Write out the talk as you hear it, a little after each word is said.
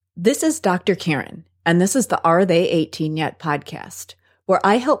This is Dr. Karen, and this is the Are They 18 Yet podcast, where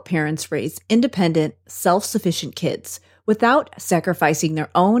I help parents raise independent, self-sufficient kids without sacrificing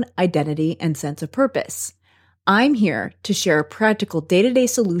their own identity and sense of purpose. I'm here to share practical day-to-day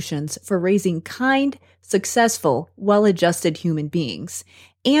solutions for raising kind, successful, well-adjusted human beings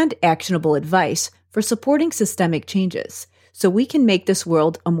and actionable advice for supporting systemic changes so we can make this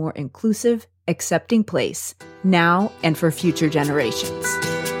world a more inclusive, accepting place now and for future generations.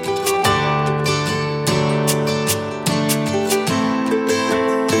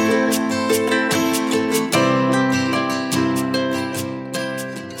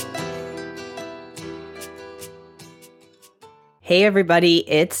 Hey everybody,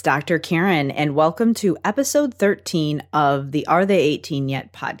 it's Dr. Karen, and welcome to episode 13 of the Are They 18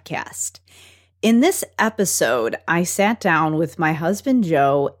 Yet podcast. In this episode, I sat down with my husband,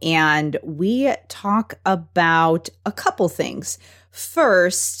 Joe, and we talk about a couple things.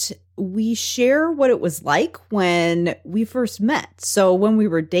 First, we share what it was like when we first met. So when we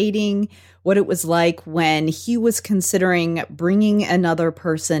were dating, what it was like when he was considering bringing another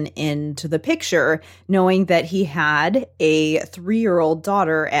person into the picture, knowing that he had a 3-year-old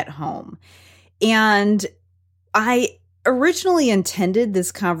daughter at home. And I originally intended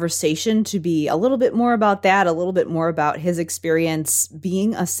this conversation to be a little bit more about that, a little bit more about his experience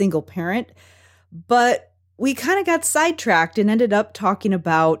being a single parent, but we kind of got sidetracked and ended up talking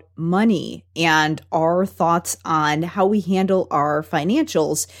about money and our thoughts on how we handle our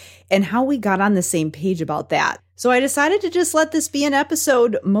financials and how we got on the same page about that. So I decided to just let this be an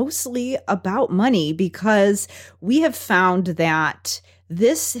episode mostly about money because we have found that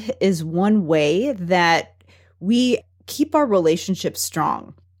this is one way that we keep our relationship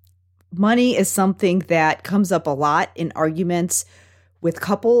strong. Money is something that comes up a lot in arguments with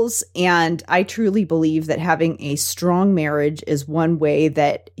couples, and I truly believe that having a strong marriage is one way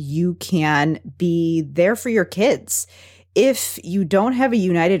that you can be there for your kids. If you don't have a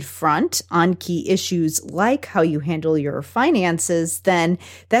united front on key issues like how you handle your finances, then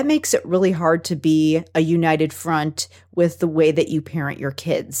that makes it really hard to be a united front with the way that you parent your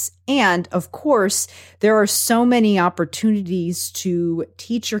kids. And of course, there are so many opportunities to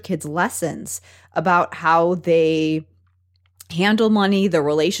teach your kids lessons about how they handle money, the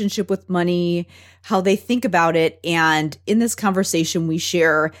relationship with money, how they think about it. And in this conversation, we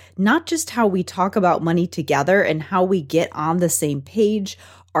share not just how we talk about money together and how we get on the same page,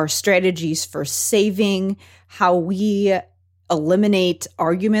 our strategies for saving, how we eliminate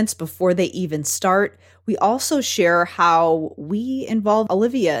arguments before they even start. We also share how we involve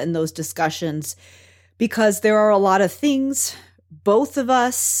Olivia in those discussions because there are a lot of things both of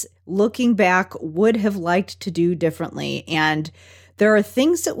us, looking back, would have liked to do differently. And there are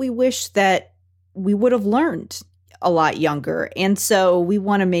things that we wish that we would have learned a lot younger. And so we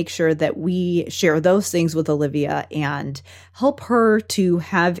want to make sure that we share those things with Olivia and help her to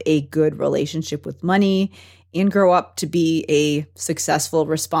have a good relationship with money and grow up to be a successful,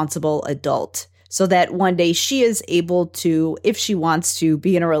 responsible adult, so that one day she is able to, if she wants to,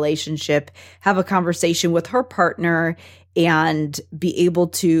 be in a relationship, have a conversation with her partner, and be able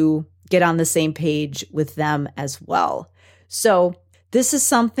to get on the same page with them as well. So this is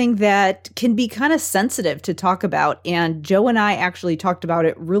something that can be kind of sensitive to talk about. And Joe and I actually talked about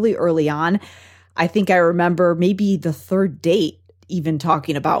it really early on. I think I remember maybe the third date even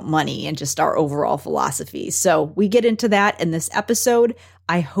talking about money and just our overall philosophy. So we get into that in this episode.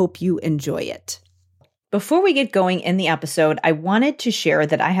 I hope you enjoy it. Before we get going in the episode, I wanted to share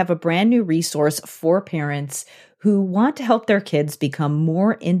that I have a brand new resource for parents who want to help their kids become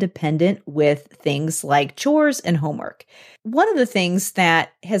more independent with things like chores and homework. One of the things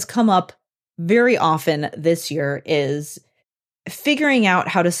that has come up very often this year is figuring out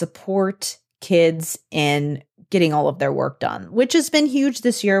how to support kids in getting all of their work done, which has been huge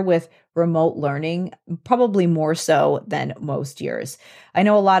this year with remote learning, probably more so than most years. I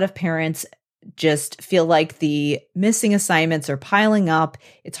know a lot of parents just feel like the missing assignments are piling up.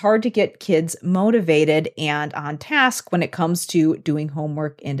 It's hard to get kids motivated and on task when it comes to doing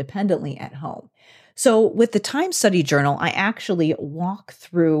homework independently at home. So with the Time Study Journal, I actually walk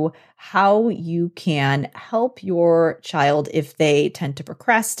through how you can help your child if they tend to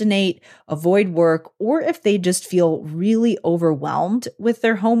procrastinate, avoid work, or if they just feel really overwhelmed with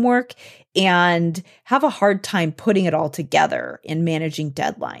their homework and have a hard time putting it all together and managing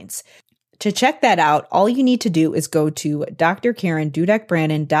deadlines. To check that out, all you need to do is go to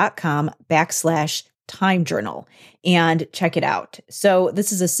drkarendudekbrandon.com/time journal and check it out. So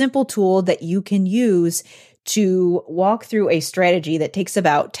this is a simple tool that you can use to walk through a strategy that takes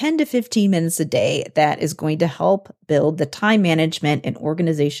about 10 to 15 minutes a day that is going to help build the time management and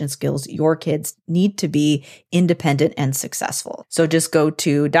organization skills your kids need to be independent and successful. So just go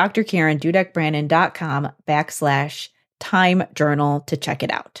to drkarendudekbrandon.com/time journal to check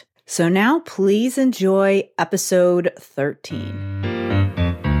it out. So now please enjoy episode 13.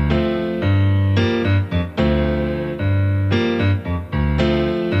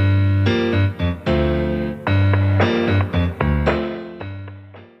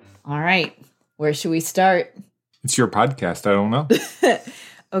 All right, where should we start? It's your podcast. I don't know.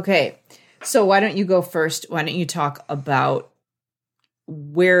 Okay, so why don't you go first? Why don't you talk about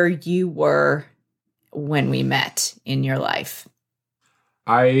where you were when we met in your life?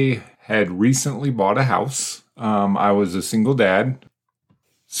 I had recently bought a house. I was a single dad.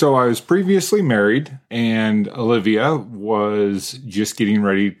 So I was previously married, and Olivia was just getting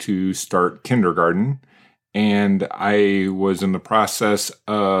ready to start kindergarten. And I was in the process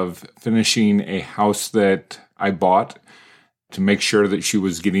of finishing a house that I bought to make sure that she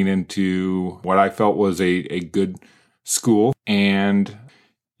was getting into what I felt was a good school. And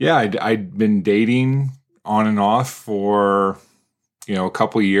yeah, I'd been dating on and off for, a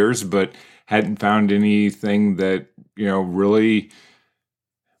couple of years, but hadn't found anything that, really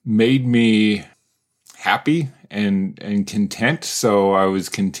made me happy and content. So I was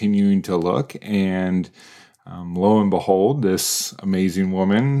continuing to look, and lo and behold, this amazing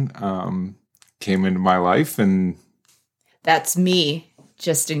woman came into my life. And that's me,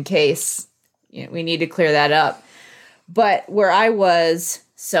 just in case we need to clear that up. But where I was,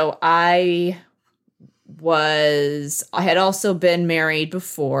 I had also been married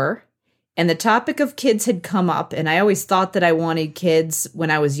before, and the topic of kids had come up, and I always thought that I wanted kids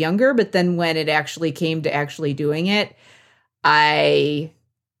when I was younger, but then when it actually came to actually doing it, I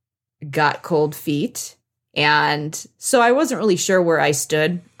got cold feet. And so I wasn't really sure where I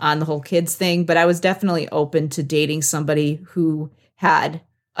stood on the whole kids thing, but I was definitely open to dating somebody who had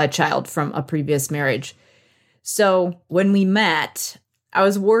a child from a previous marriage. So when we met, I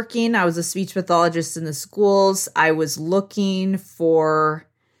was a speech pathologist in the schools. I was looking for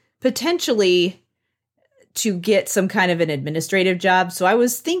potentially to get some kind of an administrative job. So I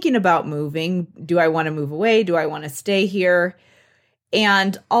was thinking about moving. Do I want to move away? Do I want to stay here?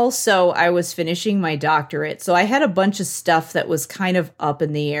 And also, I was finishing my doctorate. So I had a bunch of stuff that was kind of up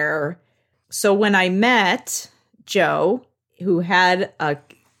in the air. So when I met Joe, who had a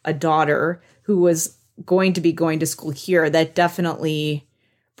daughter who was going to be going to school here, that definitely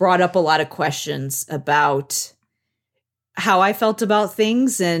brought up a lot of questions about how I felt about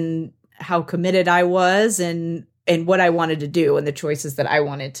things and how committed I was and what I wanted to do and the choices that I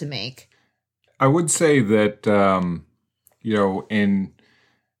wanted to make. I would say that in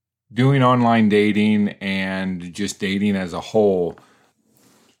doing online dating and just dating as a whole,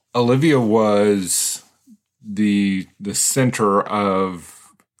 Olivia was the center of,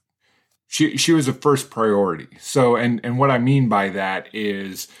 she was the first priority. So, and what I mean by that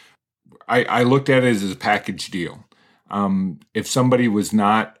is I looked at it as a package deal. If somebody was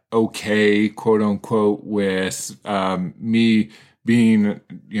not okay, quote unquote, with me being,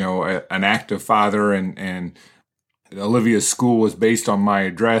 an active father and Olivia's school was based on my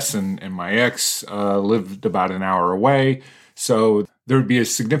address, and my ex lived about an hour away. So there would be a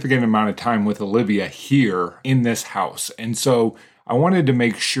significant amount of time with Olivia here in this house. And so I wanted to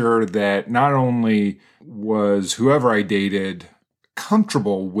make sure that not only was whoever I dated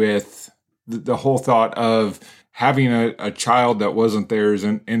comfortable with the whole thought of having a child that wasn't theirs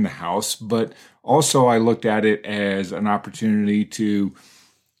in the house, but also I looked at it as an opportunity to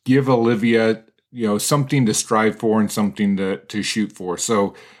give Olivia something to strive for and something to shoot for.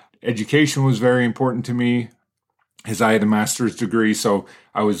 So education was very important to me, as I had a master's degree. So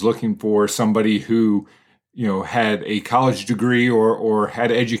I was looking for somebody who, had a college degree or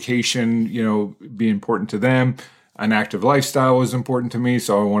had education, be important to them. An active lifestyle was important to me.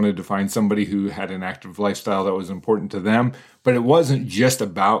 So I wanted to find somebody who had an active lifestyle that was important to them. But it wasn't just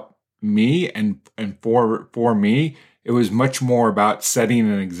about me and for me. It was much more about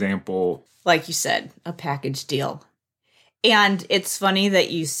setting an example. Like you said, a package deal. And it's funny that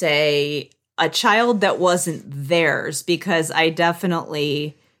you say a child that wasn't theirs, because I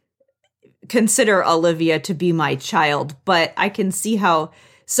definitely consider Olivia to be my child, but I can see how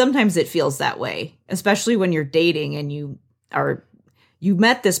sometimes it feels that way, especially when you're dating and you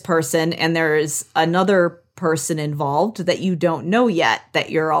met this person and there's another person involved that you don't know yet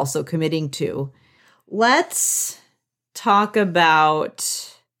that you're also committing to. Let's talk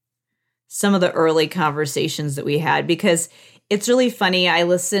about some of the early conversations that we had, because it's really funny. I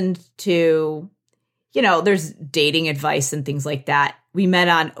listened to there's dating advice and things like that. We met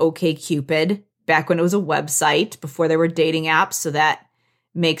on OkCupid back when it was a website before there were dating apps. So that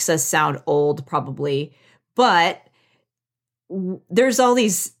makes us sound old probably. But there's all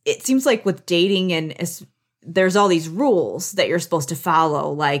these, it seems like with dating and there's all these rules that you're supposed to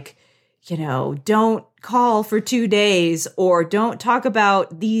follow. Like, don't call for 2 days, or don't talk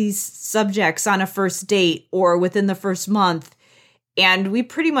about these subjects on a first date or within the first month. And we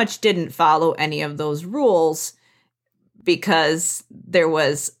pretty much didn't follow any of those rules because there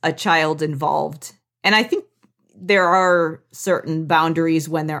was a child involved. And I think there are certain boundaries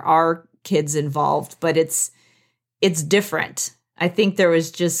when there are kids involved, but it's different. I think there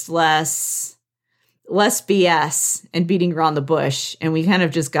was just less BS and beating around the bush, and we kind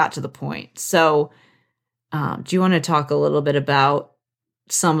of just got to the point. So do you want to talk a little bit about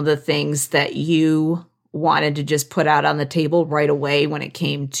some of the things that you wanted to just put out on the table right away when it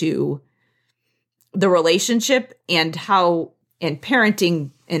came to the relationship and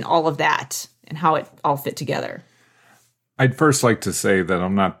parenting and all of that and how it all fit together? I'd first like to say that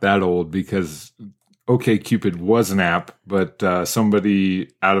I'm not that old, because OkCupid was an app, but somebody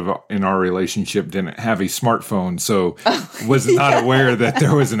in our relationship didn't have a smartphone, so was not aware that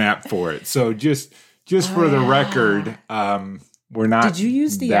there was an app for it. So just for the record, we're not. Did you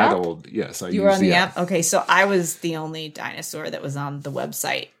use the that app? old? Yes, you were on the app. Okay, so I was the only dinosaur that was on the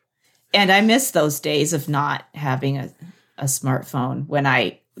website, and I miss those days of not having a smartphone when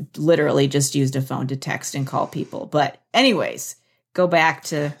I literally just used a phone to text and call people. But anyways, go back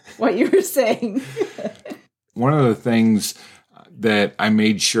to what you were saying. One of the things that I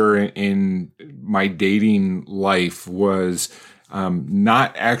made sure in my dating life was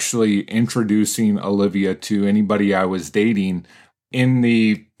not actually introducing Olivia to anybody I was dating in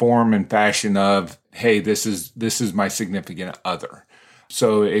the form and fashion of, hey, this is my significant other.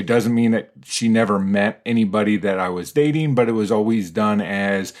 So it doesn't mean that she never met anybody that I was dating, but it was always done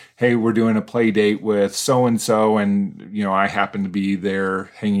as, hey, we're doing a play date with so-and-so, and, I happen to be there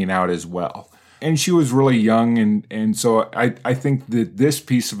hanging out as well. And she was really young, and so I think that this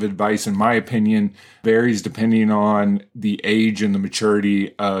piece of advice, in my opinion, varies depending on the age and the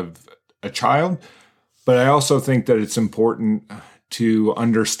maturity of a child. But I also think that it's important to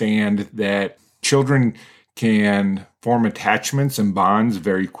understand that children can form attachments and bonds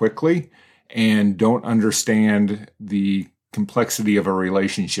very quickly and don't understand the complexity of a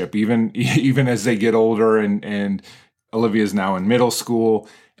relationship, even as they get older. And Olivia's now in middle school,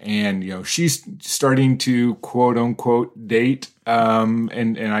 and she's starting to quote unquote date.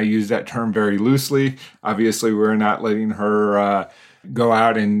 And I use that term very loosely. Obviously, we're not letting her go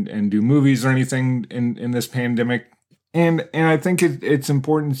out and do movies or anything in this pandemic. And I think it's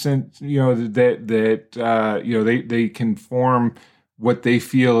important, since that they can form what they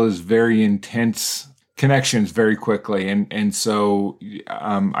feel is very intense connections very quickly, and so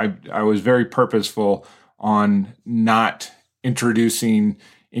I was very purposeful on not introducing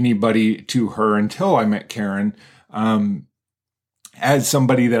anybody to her until I met Karen, as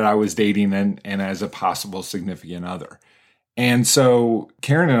somebody that I was dating and as a possible significant other. And so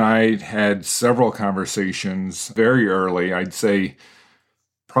Karen and I had several conversations very early, I'd say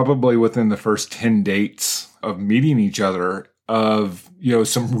probably within the first 10 dates of meeting each other, of,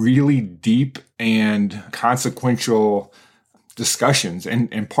 some really deep and consequential discussions.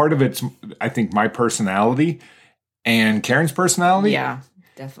 And part of it's, I think, my personality and Karen's personality. Yeah,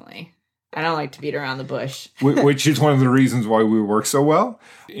 definitely. I don't like to beat around the bush. Which is one of the reasons why we work so well.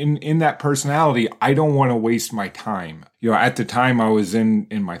 In that personality, I don't want to waste my time. At the time I was in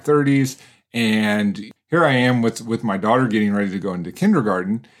my 30s, and here I am with my daughter getting ready to go into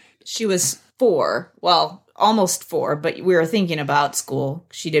kindergarten. She was 4, well, almost 4, but we were thinking about school.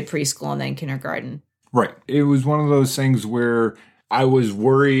 She did preschool and then kindergarten. Right. It was one of those things where I was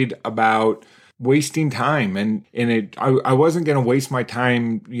worried about wasting time, and I wasn't going to waste my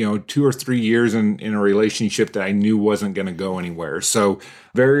time, 2 or 3 years in a relationship that I knew wasn't going to go anywhere. So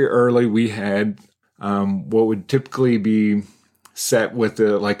very early we had what would typically be set with a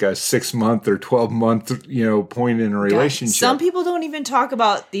 6-month or 12-month, point in a relationship. Some people don't even talk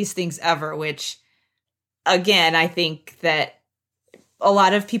about these things ever, which again, I think that a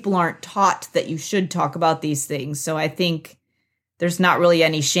lot of people aren't taught that you should talk about these things. So I think there's not really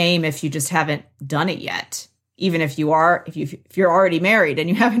any shame if you just haven't done it yet. Even if you're already married and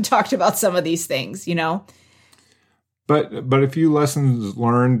you haven't talked about some of these things, But a few lessons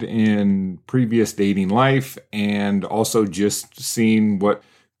learned in previous dating life, and also just seeing what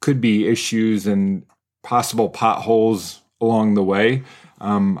could be issues and possible potholes along the way.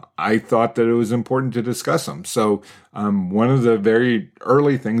 I thought that it was important to discuss them. So one of the very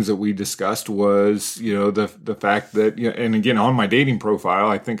early things that we discussed was, the fact that, and again, on my dating profile,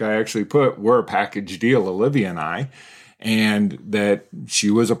 I think I actually put, we're a package deal, Olivia and I, and that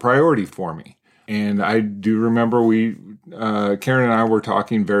she was a priority for me. And I do remember Karen and I were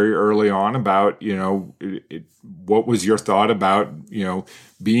talking very early on about, what was your thought about,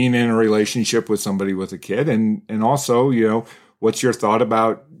 being in a relationship with somebody with a kid, and also, what's your thought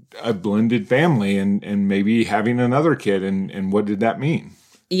about a blended family and maybe having another kid, and what did that mean?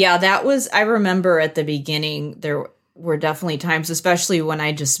 Yeah, I remember at the beginning, there were definitely times, especially when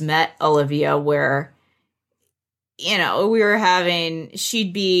I just met Olivia, where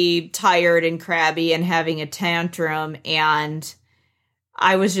she'd be tired and crabby and having a tantrum. And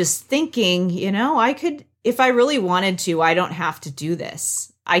I was just thinking, I could, if I really wanted to, I don't have to do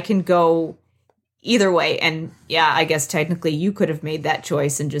this. I can go either way. And yeah, I guess technically you could have made that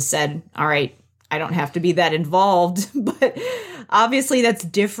choice and just said, all right, I don't have to be that involved. But obviously that's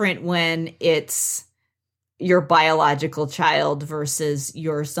different when it's your biological child versus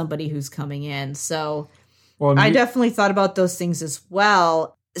you're somebody who's coming in. So I definitely thought about those things as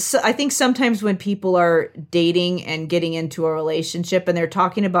well. So I think sometimes when people are dating and getting into a relationship and they're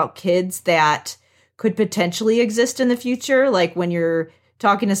talking about kids that could potentially exist in the future, like when you're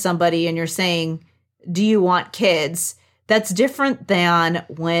talking to somebody and you're saying, do you want kids? That's different than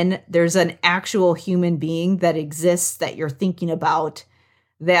when there's an actual human being that exists that you're thinking about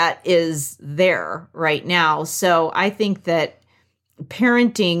that is there right now. So I think that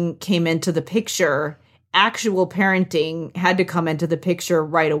parenting came into the picture. Actual parenting had to come into the picture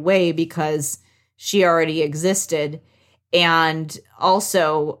right away because she already existed. And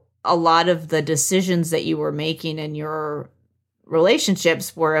also a lot of the decisions that you were making in your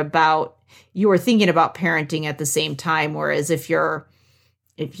relationships were about, you were thinking about parenting at the same time. Whereas if you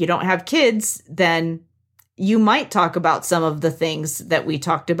don't have kids, then you might talk about some of the things that we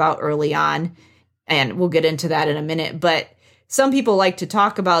talked about early on. And we'll get into that in a minute. But some people like to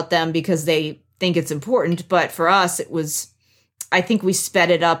talk about them because they think it's important, but for us I think we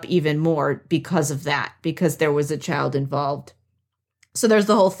sped it up even more because of that, because there was a child involved. So there's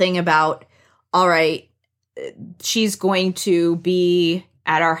the whole thing about, all right, she's going to be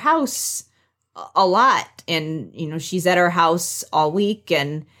at our house a lot, and she's at our house all week,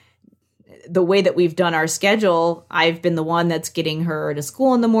 and the way that we've done our schedule, I've been the one that's getting her to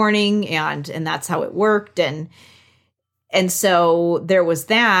school in the morning, and that's how it worked, and so there was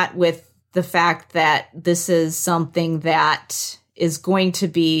that with the fact that this is something that is going to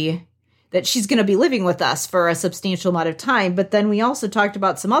be, that she's going to be living with us for a substantial amount of time. But then we also talked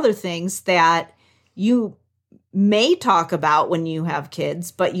about some other things that you may talk about when you have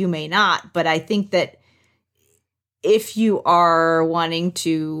kids, but you may not. But I think that if you are wanting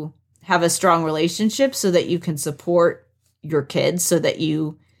to have a strong relationship so that you can support your kids, so that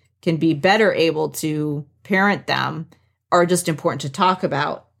you can be better able to parent them, are just important to talk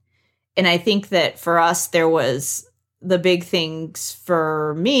about. And I think that for us, there was the big things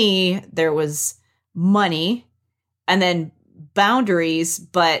for me, there was money and then boundaries,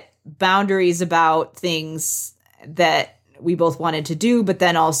 but boundaries about things that we both wanted to do, but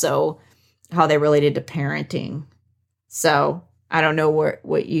then also how they related to parenting. So I don't know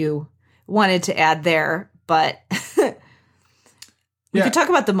what you wanted to add there, but we could talk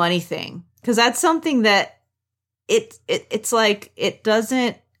about the money thing, because that's something that it's like, it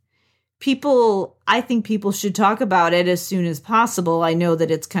doesn't, I think people should talk about it as soon as possible. I know that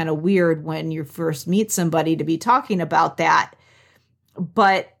it's kind of weird when you first meet somebody to be talking about that.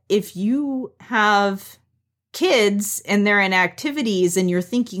 But if you have kids and they're in activities and you're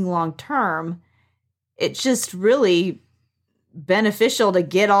thinking long term, it's just really beneficial to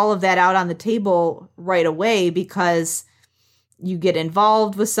get all of that out on the table right away, because you get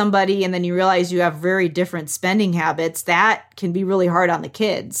involved with somebody and then you realize you have very different spending habits. That can be really hard on the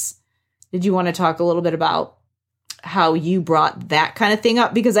kids. Did you want to talk a little bit about how you brought that kind of thing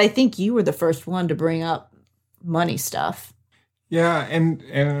up? Because I think you were the first one to bring up money stuff. Yeah, and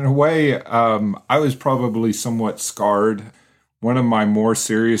in a way, I was probably somewhat scarred. One of my more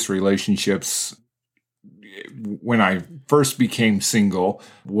serious relationships when I first became single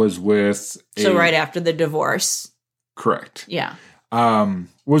was with So right after the divorce. Correct. Yeah.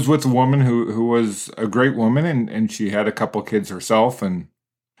 Was with a woman who was a great woman, and she had a couple kids herself and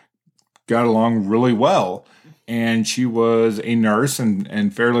got along really well. And she was a nurse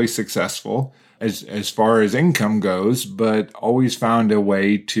and fairly successful as far as income goes, but always found a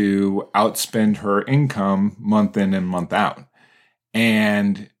way to outspend her income month in and month out.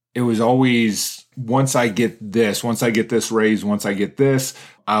 And it was always once I get this raise, once I get this,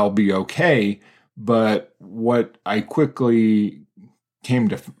 I'll be okay. But what I quickly came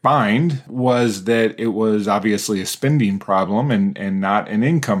to find was that it was obviously a spending problem and not an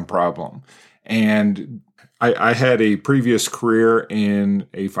income problem. And I had a previous career in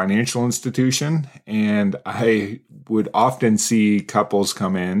a financial institution, and I would often see couples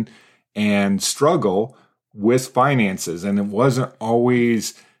come in and struggle with finances. And it wasn't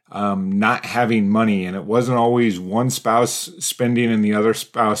always not having money, and it wasn't always one spouse spending and the other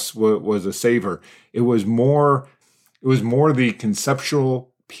spouse was a saver. It was more the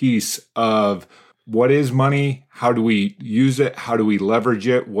conceptual piece of what is money, how do we use it, how do we leverage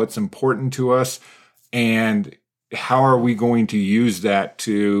it, what's important to us, and how are we going to use that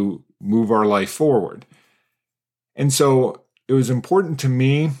to move our life forward. And so it was important to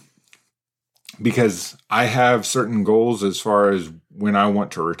me because I have certain goals as far as when I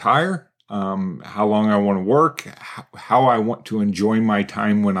want to retire, how long I want to work, how I want to enjoy my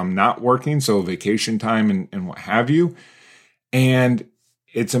time when I'm not working, so vacation time and what have you. And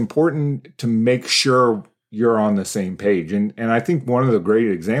it's important to make sure you're on the same page. And I think one of the great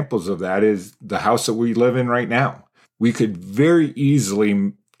examples of that is the house that we live in right now. We could very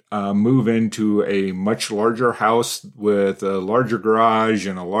easily move into a much larger house with a larger garage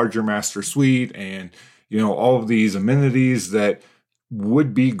and a larger master suite and, all of these amenities that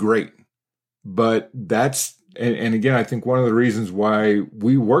would be great. But and again, I think one of the reasons why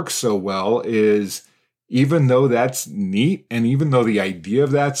we work so well is even though that's neat, and even though the idea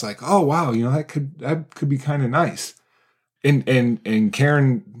of that's like, oh wow, that could be kind of nice. And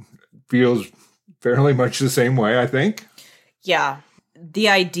Karen feels fairly much the same way, I think. Yeah. The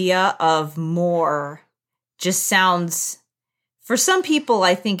idea of more just sounds, for some people,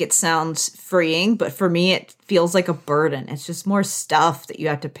 I think it sounds freeing, but for me, it feels like a burden. It's just more stuff that you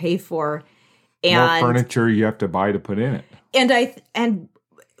have to pay for. And more furniture you have to buy to put in it. And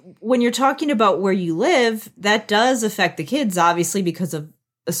when you're talking about where you live, that does affect the kids, obviously, because of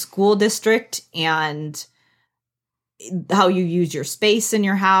a school district and how you use your space in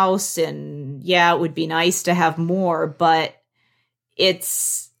your house. And yeah, it would be nice to have more, but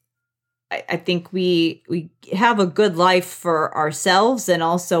I think we have a good life for ourselves and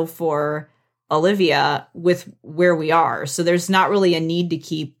also for Olivia with where we are. So there's not really a need to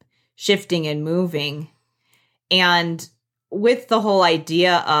keep shifting and moving. And with the whole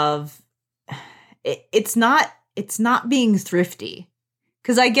idea of it's not being thrifty,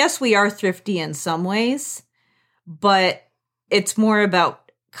 because I guess we are thrifty in some ways, but it's more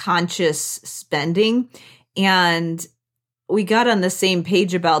about conscious spending. And we got on the same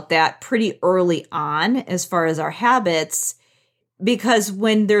page about that pretty early on as far as our habits, because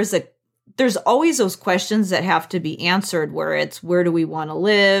when there's always those questions that have to be answered, where it's, where do we want to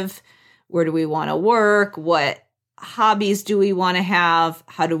live? Where do we want to work? What hobbies do we want to have?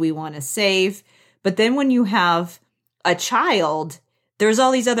 How do we want to save? But then when you have a child, there's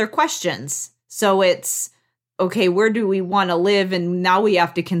all these other questions. So it's, okay, where do we want to live? And now we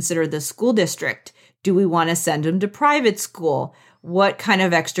have to consider the school district. Do we want to send them to private school? What kind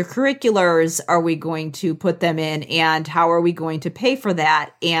of extracurriculars are we going to put them in? And how are we going to pay for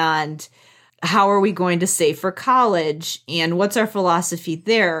that? And how are we going to save for college? And what's our philosophy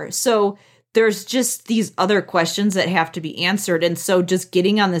there? So there's just these other questions that have to be answered. And so just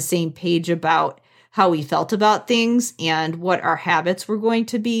getting on the same page about how we felt about things and what our habits were going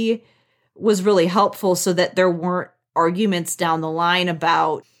to be was really helpful, so that there weren't arguments down the line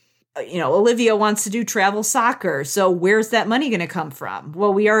about, Olivia wants to do travel soccer. So where's that money going to come from?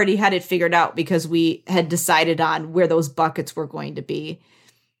 Well, we already had it figured out because we had decided on where those buckets were going to be.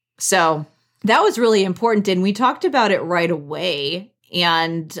 So that was really important. And we talked about it right away.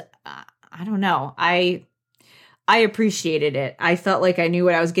 And I don't know, I appreciated it. I felt like I knew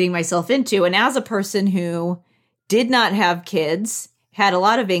what I was getting myself into. And as a person who did not have kids, had a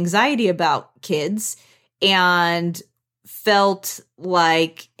lot of anxiety about kids, and felt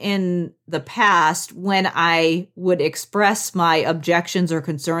like in the past, when I would express my objections or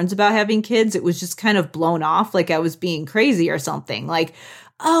concerns about having kids, it was just kind of blown off like I was being crazy or something. Like,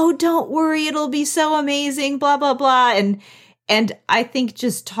 oh, don't worry, it'll be so amazing, blah, blah, blah. And I think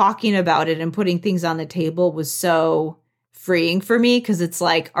just talking about it and putting things on the table was so freeing for me, because it's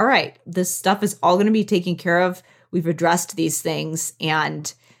like, all right, this stuff is all going to be taken care of. We've addressed these things,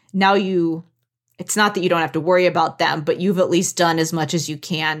 and now it's not that you don't have to worry about them, but you've at least done as much as you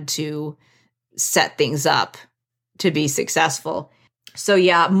can to set things up to be successful. So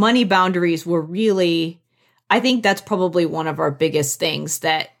yeah, money boundaries were really, I think that's probably one of our biggest things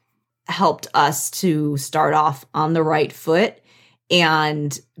that helped us to start off on the right foot.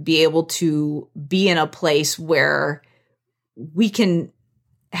 and be able to be in a place where we can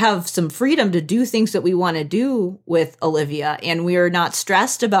have some freedom to do things that we want to do with Olivia, and we are not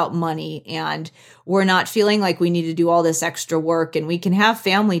stressed about money, and we're not feeling like we need to do all this extra work, and we can have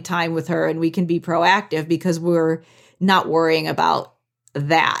family time with her, and we can be proactive because we're not worrying about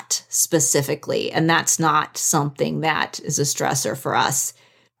that specifically. And that's not something that is a stressor for us.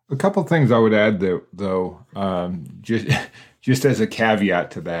 A couple things I would add though, just as a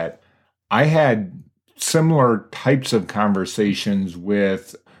caveat to that, I had similar types of conversations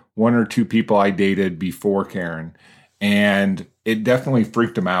with one or two people I dated before Karen, and it definitely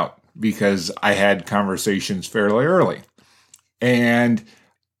freaked them out because I had conversations fairly early. And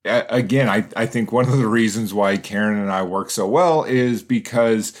again, I think one of the reasons why Karen and I work so well is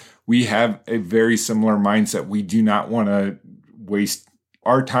because we have a very similar mindset. We do not want to waste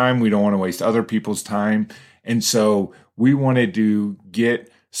our time. We don't want to waste other people's time. And so we wanted to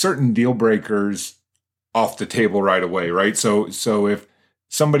get certain deal breakers off the table right away, right? So if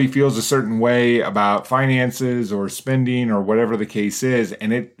somebody feels a certain way about finances or spending or whatever the case is,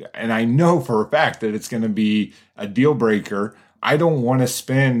 and I know for a fact that it's going to be a deal breaker, I don't want to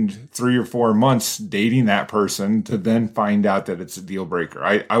spend 3 or 4 months dating that person to then find out that it's a deal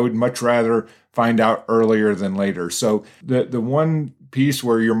breaker. I would much rather find out earlier than later. So the one piece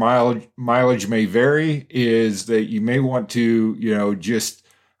where your mileage may vary is that you may want to, just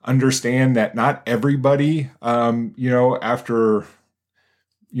understand that not everybody, after,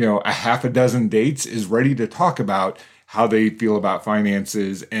 a half a dozen dates is ready to talk about how they feel about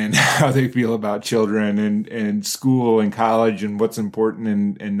finances and how they feel about children and school and college and what's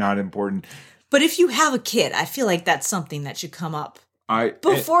important and not important. But if you have a kid, I feel like that's something that should come up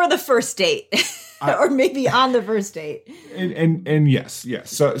before the first date or maybe on the first date. And yes.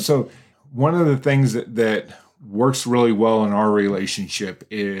 So one of the things that works really well in our relationship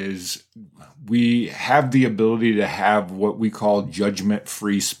is we have the ability to have what we call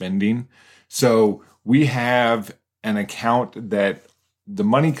judgment-free spending. So we have an account that the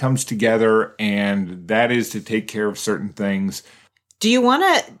money comes together, and that is to take care of certain things. Do you want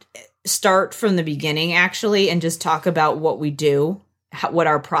to start from the beginning, actually, and just talk about what we do, what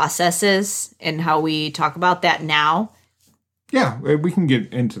our process is, and how we talk about that now? Yeah, we can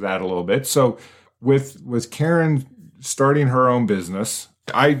get into that a little bit. So with Karen starting her own business,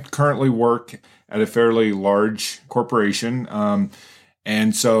 I currently work at a fairly large corporation.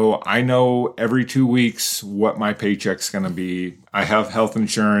 And so I know every 2 weeks what my paycheck's going to be. I have health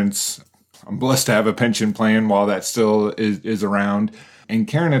insurance. I'm blessed to have a pension plan while that still is around. And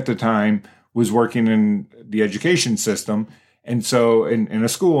Karen at the time was working in the education system. And so in a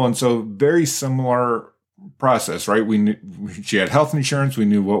school. And so very similar process, right? She had health insurance. We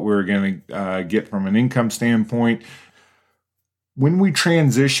knew what we were going to get from an income standpoint. When we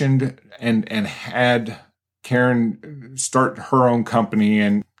transitioned and had Karen start her own company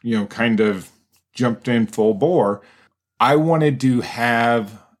and, kind of jumped in full bore, I wanted to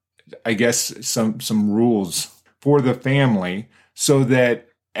have, I guess, some rules for the family so that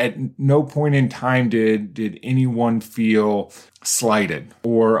at no point in time did anyone feel slighted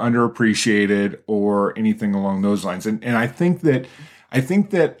or underappreciated or anything along those lines. And I think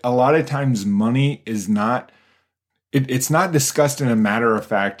that a lot of times money is not, it's not discussed in a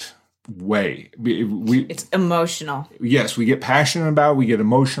matter-of-fact way. It's emotional. Yes, we get passionate about it, we get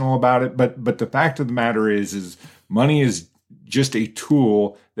emotional about it, but the fact of the matter is money is just a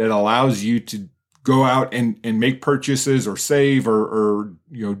tool that allows you to go out and make purchases or save or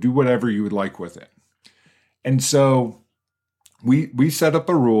do whatever you would like with it. And so we set up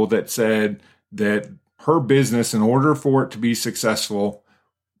a rule that said that her business, in order for it to be successful,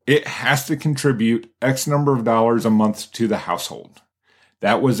 it has to contribute X number of dollars a month to the household.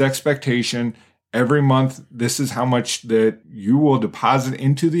 That was expectation. Every month, this is how much that you will deposit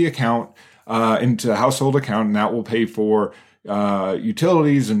into the account, into the household account, and that will pay for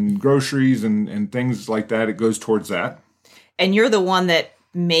utilities and groceries and things like that. It goes towards that. And you're the one that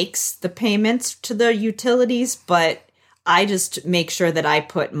makes the payments to the utilities, but I just make sure that I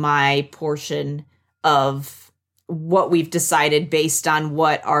put my portion of what we've decided based on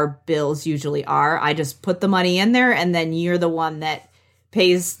what our bills usually are. I just put the money in there, and then you're the one that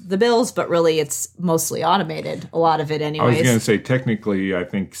pays the bills, but really it's mostly automated, a lot of it anyways. I was going to say, technically, I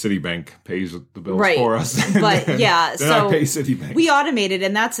think Citibank pays the bills for us. But yeah, so I pay Citibank. We automate it,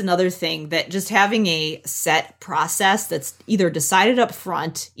 and that's another thing, that just having a set process that's either decided up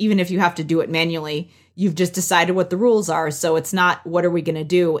front, even if you have to do it manually, you've just decided what the rules are. So it's not, what are we going to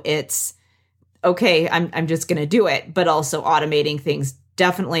do? It's, okay, I'm just going to do it. But also automating things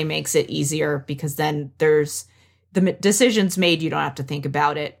definitely makes it easier, because then there's the decision's made, you don't have to think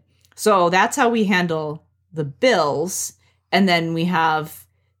about it. So that's how we handle the bills. And then we have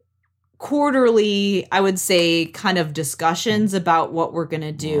quarterly, I would say, kind of discussions about what we're going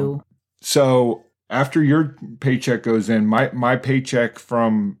to do. So after your paycheck goes in, my paycheck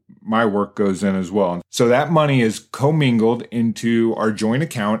from my work goes in as well. So that money is commingled into our joint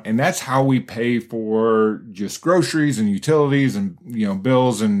account, and that's how we pay for just groceries and utilities and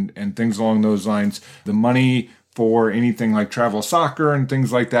bills and things along those lines. The money for anything like travel soccer and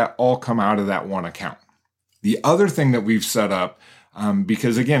things like that all come out of that one account. The other thing that we've set up,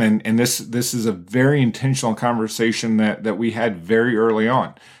 because again, and this is a very intentional conversation that we had very early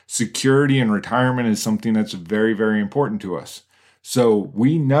on. Security and retirement is something that's very, very important to us. So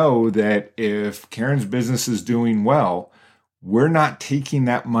we know that if Karen's business is doing well, we're not taking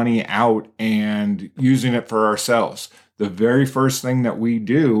that money out and using it for ourselves. The very first thing that we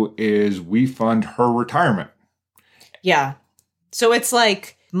do is we fund her retirement. Yeah. So it's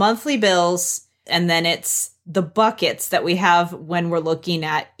like monthly bills, and then it's the buckets that we have when we're looking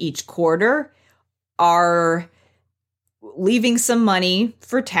at each quarter are leaving some money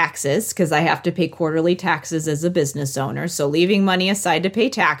for taxes, because I have to pay quarterly taxes as a business owner. So leaving money aside to pay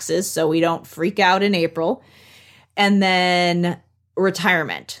taxes so we don't freak out in April. And then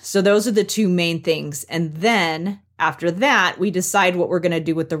retirement. So those are the two main things. And then after that, we decide what we're going to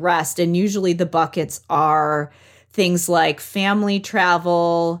do with the rest. And usually the buckets are things like family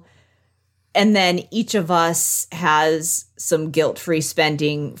travel. And then each of us has some guilt-free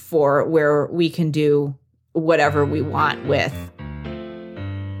spending for where we can do whatever we want with.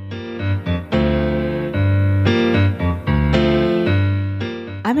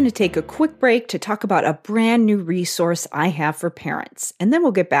 I'm going to take a quick break to talk about a brand new resource I have for parents, and then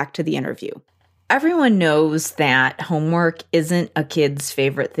we'll get back to the interview. Everyone knows that homework isn't a kid's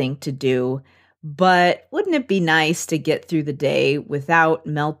favorite thing to do, but wouldn't it be nice to get through the day without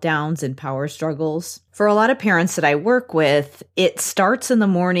meltdowns and power struggles? For a lot of parents that I work with, it starts in the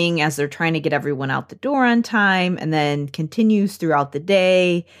morning as they're trying to get everyone out the door on time, and then continues throughout the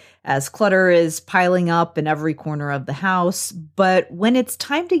day as clutter is piling up in every corner of the house. But when it's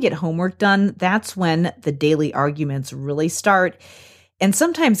time to get homework done, that's when the daily arguments really start. And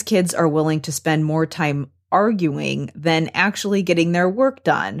sometimes kids are willing to spend more time arguing than actually getting their work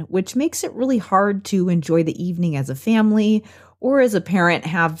done, which makes it really hard to enjoy the evening as a family or as a parent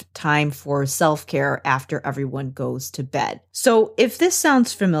have time for self-care after everyone goes to bed. So if this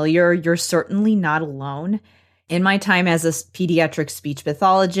sounds familiar, you're certainly not alone. In my time as a pediatric speech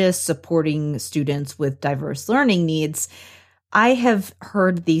pathologist supporting students with diverse learning needs, I have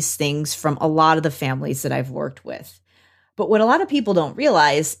heard these things from a lot of the families that I've worked with. But what a lot of people don't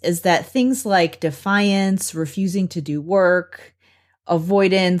realize is that things like defiance, refusing to do work,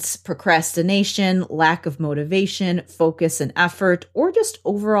 avoidance, procrastination, lack of motivation, focus and effort, or just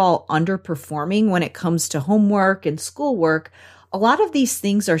overall underperforming when it comes to homework and schoolwork, a lot of these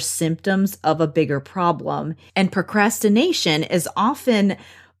things are symptoms of a bigger problem. And procrastination is often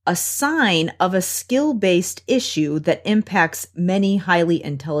a sign of a skill-based issue that impacts many highly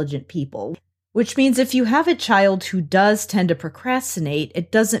intelligent people. Which means if you have a child who does tend to procrastinate,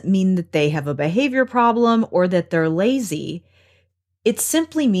 it doesn't mean that they have a behavior problem or that they're lazy. It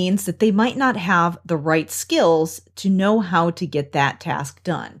simply means that they might not have the right skills to know how to get that task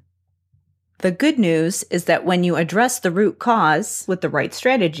done. The good news is that when you address the root cause with the right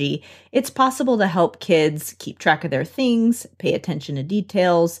strategy, it's possible to help kids keep track of their things, pay attention to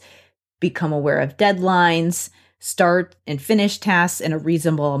details, become aware of deadlines, start and finish tasks in a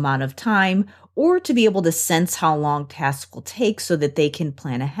reasonable amount of time, or to be able to sense how long tasks will take so that they can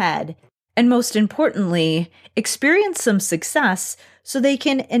plan ahead. And most importantly, experience some success so they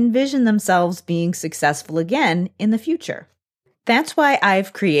can envision themselves being successful again in the future. That's why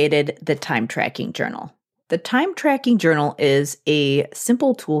I've created the Time Tracking Journal. The Time Tracking Journal is a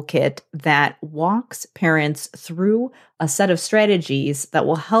simple toolkit that walks parents through a set of strategies that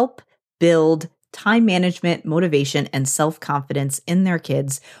will help build time management, motivation, and self-confidence in their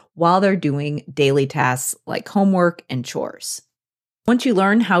kids while they're doing daily tasks like homework and chores. Once you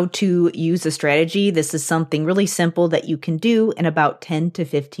learn how to use a strategy, this is something really simple that you can do in about 10 to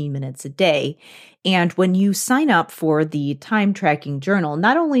 15 minutes a day. And when you sign up for the Time Tracking Journal,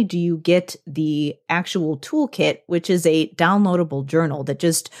 not only do you get the actual toolkit, which is a downloadable journal that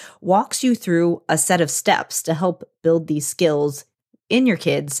just walks you through a set of steps to help build these skills in your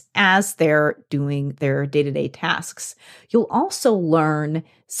kids as they're doing their day-to-day tasks. You'll also learn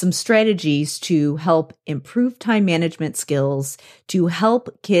some strategies to help improve time management skills, to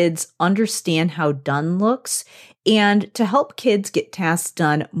help kids understand how done looks, and to help kids get tasks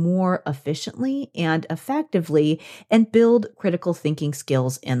done more efficiently and effectively and build critical thinking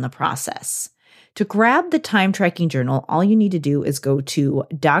skills in the process. To grab the time tracking journal, all you need to do is go to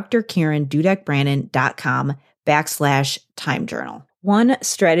drkarendudekbrannon.com/time journal. One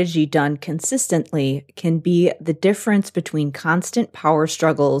strategy done consistently can be the difference between constant power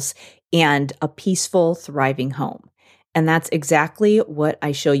struggles and a peaceful, thriving home. And that's exactly what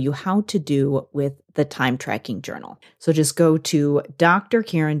I show you how to do with the time tracking journal. So just go to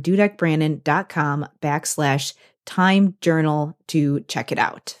drkarendudekbrannon.com/time journal to check it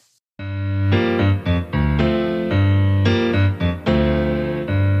out.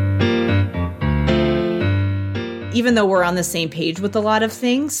 Even though we're on the same page with a lot of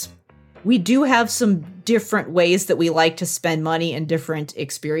things, we do have some different ways that we like to spend money and different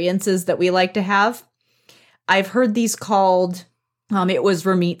experiences that we like to have. I've heard these called, it was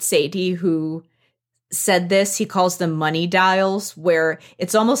Ramit Sethi who said this. He calls them money dials, where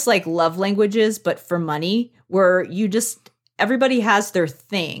it's almost like love languages, but for money, where everybody has their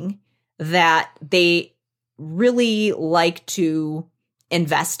thing that they really like to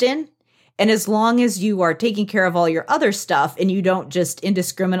invest in. And as long as you are taking care of all your other stuff and you don't just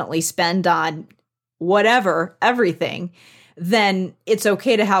indiscriminately spend on whatever, everything, then it's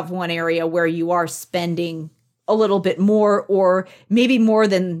okay to have one area where you are spending a little bit more, or maybe more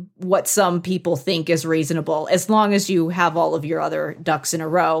than what some people think is reasonable, as long as you have all of your other ducks in a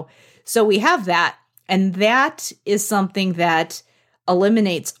row. So we have that. And that is something that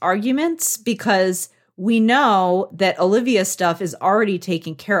eliminates arguments, because we know that Olivia's stuff is already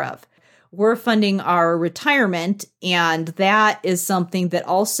taken care of. We're funding our retirement, and that is something that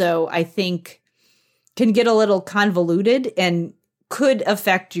also I think can get a little convoluted and could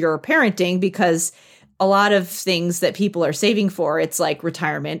affect your parenting, because a lot of things that people are saving for, it's like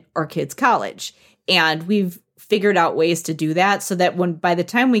retirement or kids' college. And we've figured out ways to do that so that by the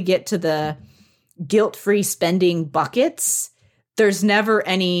time we get to the guilt-free spending buckets, there's not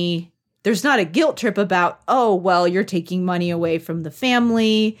a guilt trip about, oh, well, you're taking money away from the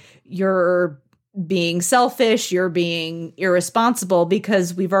family, you're being selfish, you're being irresponsible,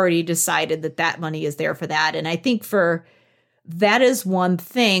 because we've already decided that money is there for that. And I think that is one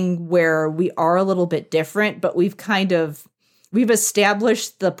thing where we are a little bit different, but we've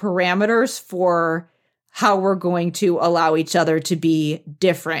established the parameters for how we're going to allow each other to be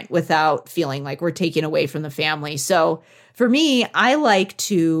different without feeling like we're taking away from the family. So for me, I like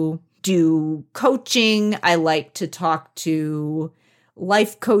to do coaching. I like to talk to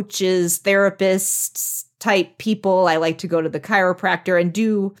life coaches, therapists type people. I like to go to the chiropractor and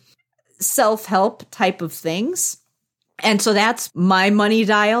do self-help type of things. And so that's my money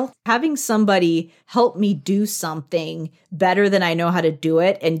dial. Having somebody help me do something better than I know how to do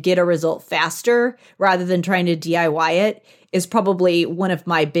it and get a result faster rather than trying to DIY it is probably one of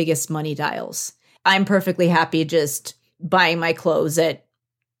my biggest money dials. I'm perfectly happy just buying my clothes at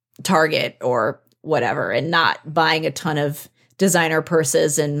Target or whatever and not buying a ton of designer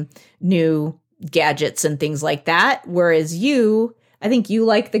purses and new gadgets and things like that. Whereas I think you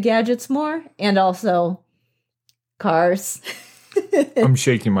like the gadgets more, and also cars. I'm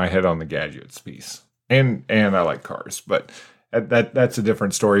shaking my head on the gadgets piece. And I like cars, but that's a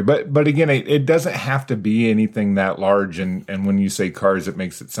different story. But again, it doesn't have to be anything that large. And when you say cars, it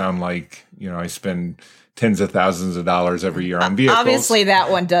makes it sound like, I spend tens of thousands of dollars every year on vehicles. Obviously,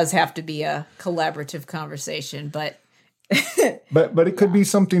 that one does have to be a collaborative conversation, but but it could be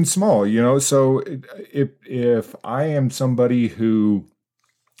something small, So if I am somebody who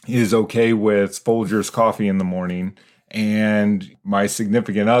is okay with Folgers coffee in the morning, and my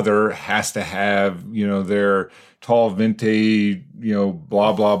significant other has to have, their tall venti,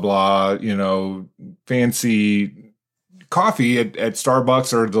 blah, blah, blah, fancy coffee at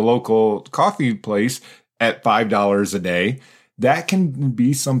Starbucks or the local coffee place at $5 a day, that can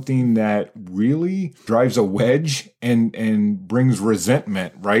be something that really drives a wedge and brings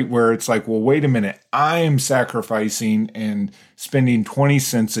resentment, right? Where it's like, well, wait a minute, I am sacrificing and spending 20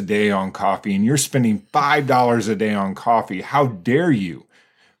 cents a day on coffee, and you're spending $5 a day on coffee. How dare you?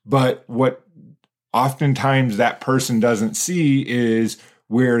 But what oftentimes that person doesn't see is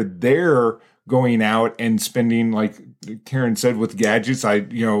where they're going out and spending, like Karen said, with gadgets. I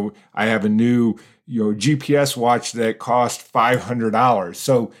have a new GPS watch that cost $500.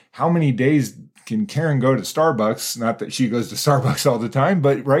 So how many days can Karen go to Starbucks? Not that she goes to Starbucks all the time,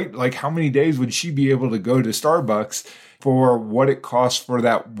 but right, like how many days would she be able to go to Starbucks for what it costs for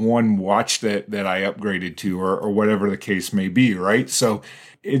that one watch that I upgraded to, or whatever the case may be, right? So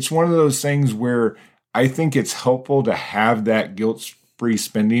it's one of those things where I think it's helpful to have that guilt-free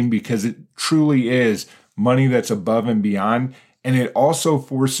spending, because it truly is money that's above and beyond. And it also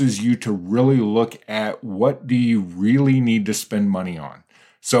forces you to really look at, what do you really need to spend money on?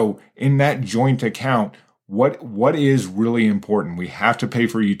 So in that joint account, what is really important? We have to pay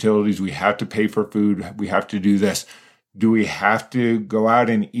for utilities. We have to pay for food. We have to do this. Do we have to go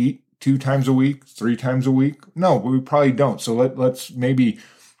out and eat 2 times a week, 3 times a week? No, we probably don't. So let's maybe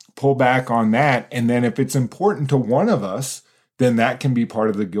pull back on that. And then if it's important to one of us, then that can be part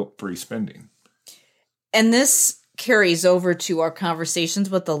of the guilt-free spending. And this carries over to our conversations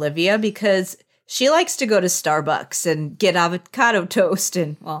with Olivia, because she likes to go to Starbucks and get avocado toast,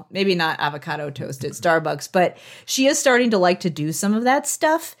 and, well, maybe not avocado toast at Starbucks, but she is starting to like to do some of that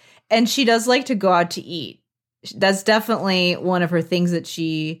stuff. And she does like to go out to eat. That's definitely one of her things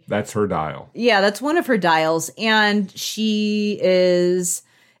that's her dial. Yeah, that's one of her dials. And she is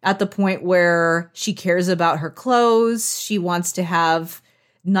at the point where she cares about her clothes. She wants to have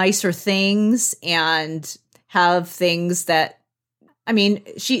nicer things and have things that, I mean,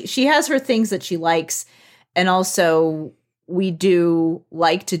 she has her things that she likes. And also we do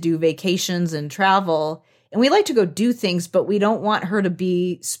like to do vacations and travel, and we like to go do things, but we don't want her to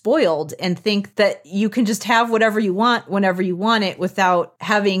be spoiled and think that you can just have whatever you want whenever you want it without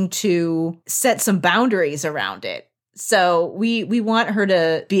having to set some boundaries around it. So we want her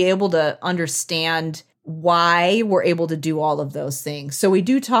to be able to understand why we're able to do all of those things. So we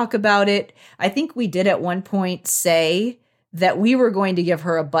do talk about it. I think we did at one point say that we were going to give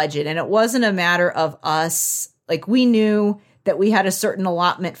her a budget, and it wasn't a matter of us. Like, we knew that we had a certain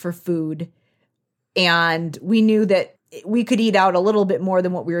allotment for food, and we knew that we could eat out a little bit more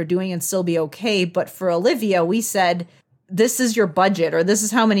than what we were doing and still be okay. But for Olivia, we said, this is your budget, or this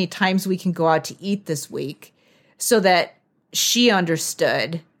is how many times we can go out to eat this week, so that she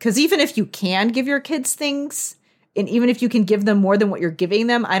understood. Because even if you can give your kids things, and even if you can give them more than what you're giving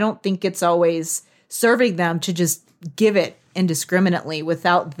them, I don't think it's always serving them to just give it indiscriminately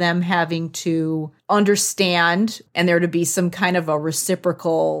without them having to understand and there to be some kind of a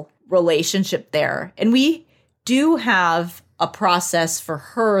reciprocal relationship there. And we do have a process for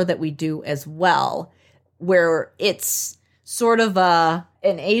her that we do as well, where it's sort of an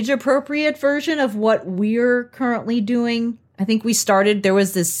age-appropriate version of what we're currently doing. I think we started, it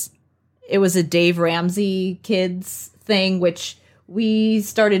was a Dave Ramsey kids thing, which we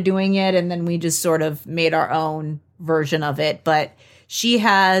started doing it, and then we just sort of made our own version of it. But she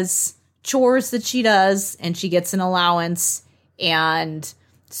has chores that she does, and she gets an allowance. And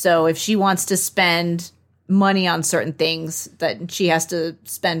so if she wants to spend money on certain things, that she has to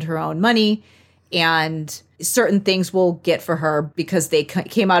spend her own money, and certain things we'll get for her because they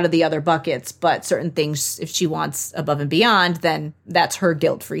came out of the other buckets. But certain things, if she wants above and beyond, then that's her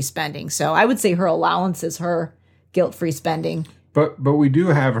guilt-free spending. So I would say her allowance is her guilt-free spending. But we do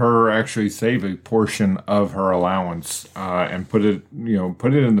have her actually save a portion of her allowance and put it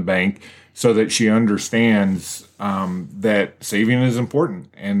in the bank, so that she understands that saving is important,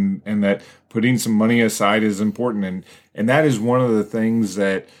 and that putting some money aside is important. And that is one of the things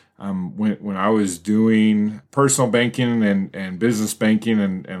that when I was doing personal banking and business banking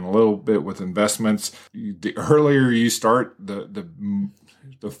and a little bit with investments, the earlier you start,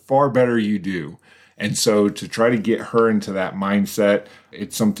 the far better you do. And so to try to get her into that mindset,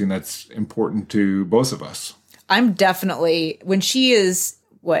 it's something that's important to both of us. I'm definitely, when she is,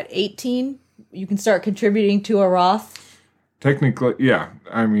 18? You can start contributing to a Roth? Technically, yeah.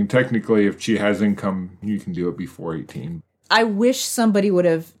 I mean, technically, if she has income, you can do it before 18. I wish somebody would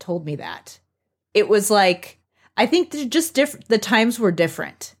have told me that. It was like, I think just the times were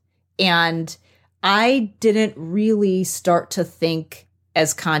different. And I didn't really start to think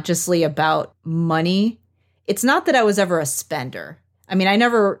as consciously about money. It's not that I was ever a spender. I mean, I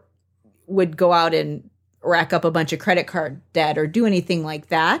never would go out and rack up a bunch of credit card debt or do anything like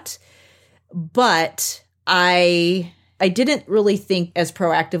that. But I didn't really think as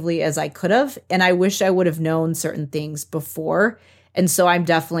proactively as I could have. And I wish I would have known certain things before. And so I'm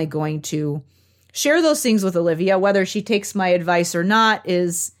definitely going to share those things with Olivia. Whether she takes my advice or not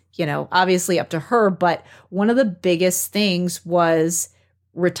is, obviously up to her. But one of the biggest things was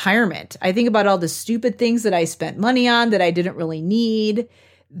retirement. I think about all the stupid things that I spent money on that I didn't really need,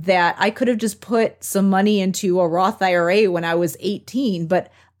 that I could have just put some money into a Roth IRA when I was 18,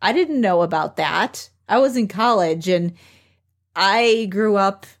 but I didn't know about that. I was in college, and I grew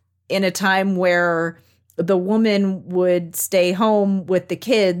up in a time where the woman would stay home with the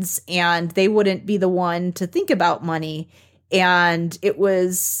kids and they wouldn't be the one to think about money. And it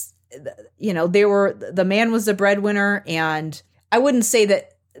was, the man was the breadwinner. And I wouldn't say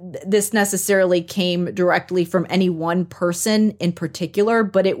that this necessarily came directly from any one person in particular,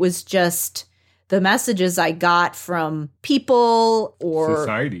 but it was just the messages I got from people or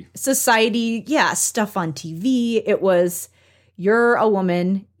society. Yeah. Stuff on TV. It was, you're a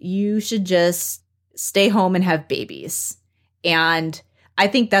woman, you should just stay home and have babies. And I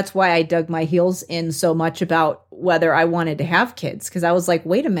think that's why I dug my heels in so much about whether I wanted to have kids. Because I was like,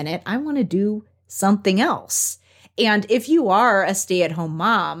 wait a minute, I want to do something else. And if you are a stay-at-home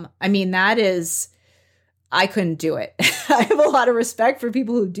mom, I mean, I couldn't do it. I have a lot of respect for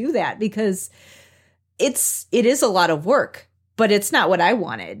people who do that because it is a lot of work, but it's not what I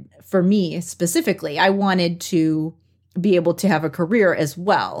wanted for me specifically. I wanted to be able to have a career as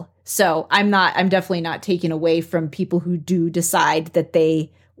well. So I'm definitely not taking away from people who do decide that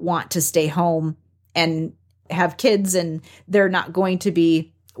they want to stay home and have kids and they're not going to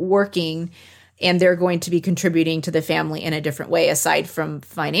be working and they're going to be contributing to the family in a different way aside from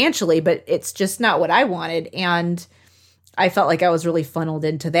financially, but it's just not what I wanted. And I felt like I was really funneled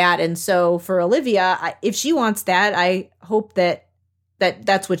into that. And so for Olivia, if she wants that, I hope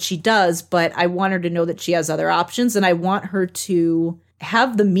that's what she does, but I want her to know that she has other options and I want her to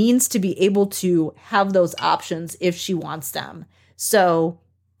have the means to be able to have those options if she wants them. So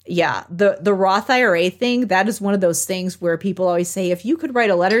yeah, the Roth IRA thing, that is one of those things where people always say, if you could write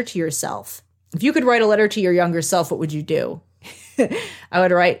a letter to yourself, if you could write a letter to your younger self, what would you do? I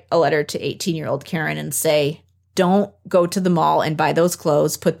would write a letter to 18-year-old Karen and say, don't go to the mall and buy those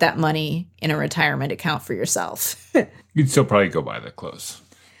clothes. Put that money in a retirement account for yourself. You'd still probably go buy the clothes.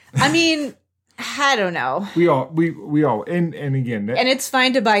 I mean, I don't know. We all, and again, and it's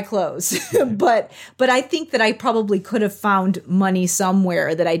fine to buy clothes, but I think that I probably could have found money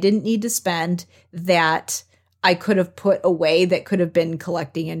somewhere that I didn't need to spend that I could have put away that could have been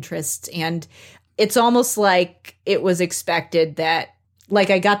collecting interest. And it's almost like it was expected that, like,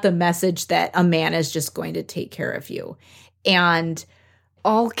 I got the message that a man is just going to take care of you. And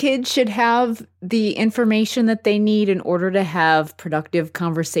all kids should have the information that they need in order to have productive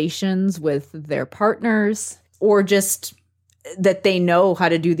conversations with their partners, or just that they know how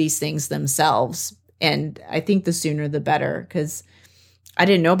to do these things themselves. And I think the sooner the better, because I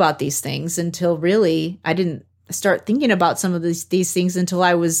didn't know about these things until really I didn't start thinking about some of these things until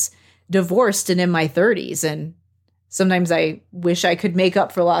I was divorced and in my 30s. And sometimes I wish I could make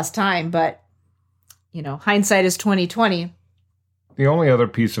up for lost time, but hindsight is 20/20. The only other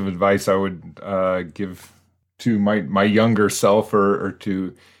piece of advice I would give to my younger self or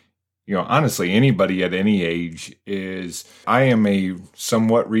to, honestly, anybody at any age is I am a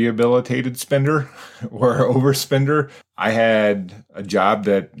somewhat rehabilitated spender or overspender. I had a job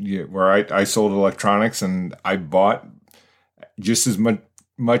where I sold electronics and I bought just as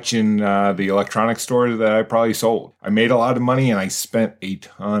much in the electronics store that I probably sold. I made a lot of money and I spent a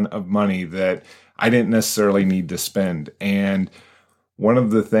ton of money that I didn't necessarily need to spend. And one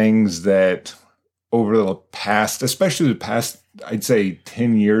of the things that over the past, especially the past, I'd say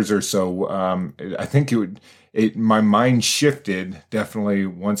 10 years or so, I think my mind shifted definitely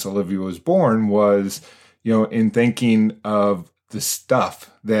once Olivia was born was, in thinking of the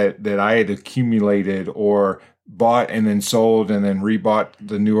stuff that I had accumulated or bought and then sold and then rebought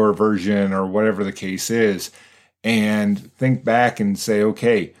the newer version or whatever the case is, and think back and say,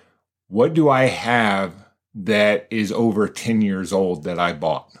 okay, what do I have that is over 10 years old that I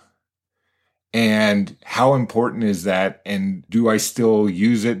bought? And how important is that? And do I still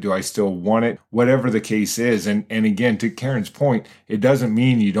use it? Do I still want it? Whatever the case is. And again, to Karen's point, it doesn't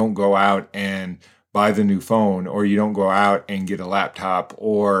mean you don't go out and buy the new phone, or you don't go out and get a laptop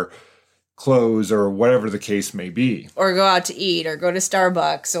or clothes or whatever the case may be. Or go out to eat or go to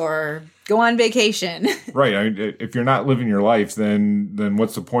Starbucks or go on vacation. Right. I mean, if you're not living your life, then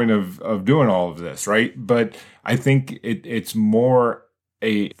what's the point of doing all of this, right? But I think it's more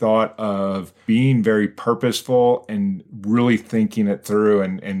a thought of being very purposeful and really thinking it through.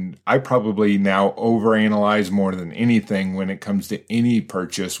 And I probably now overanalyze more than anything when it comes to any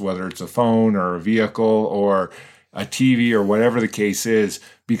purchase, whether it's a phone or a vehicle or a TV or whatever the case is,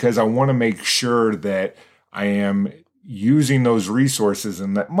 because I want to make sure that I am using those resources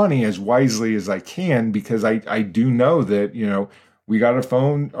and that money as wisely as I can, because I do know that, we got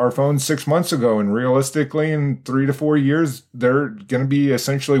our phone 6 months ago, and realistically in 3 to 4 years, they're going to be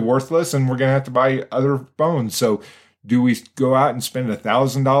essentially worthless and we're going to have to buy other phones. So Do we go out and spend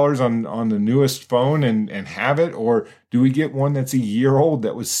 $1,000 on the newest phone and have it? Or do we get one that's a year old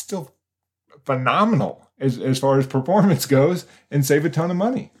that was still phenomenal as far as performance goes and save a ton of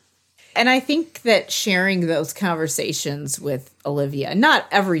money? And I think that sharing those conversations with Olivia, not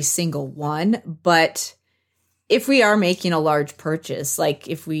every single one, but if we are making a large purchase, like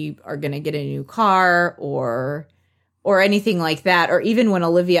if we are going to get a new car or anything like that, or even when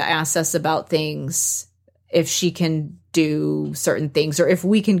Olivia asks us about things, if she can do certain things or if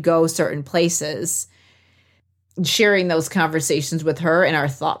we can go certain places, sharing those conversations with her and our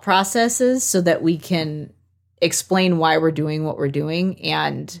thought processes so that we can explain why we're doing what we're doing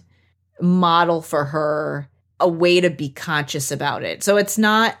and model for her a way to be conscious about it. So it's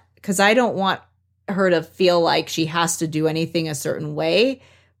not, because I don't want her to feel like she has to do anything a certain way,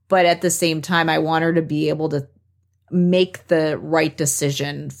 but at the same time, I want her to be able to make the right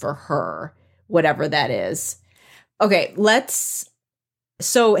decision for her, whatever that is. Okay,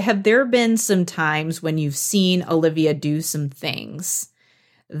 so have there been some times when you've seen Olivia do some things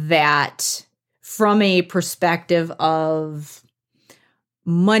that from a perspective of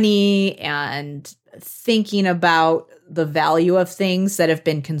money and thinking about the value of things that have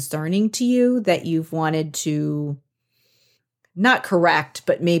been concerning to you that you've wanted to not correct,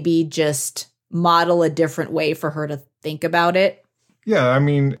 but maybe just model a different way for her to think about it? Yeah, I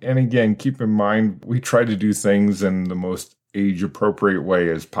mean, and again, keep in mind, we try to do things in the most age-appropriate way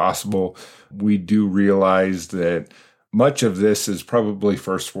as possible. We do realize that much of this is probably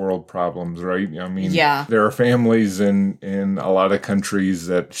first world problems, right? I mean, There are families in a lot of countries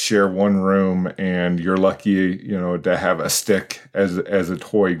that share one room and you're lucky, to have a stick as a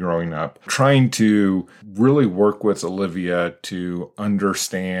toy growing up. Trying to really work with Olivia to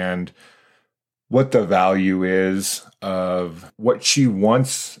understand what the value is of what she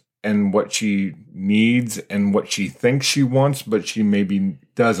wants and what she needs and what she thinks she wants, but she maybe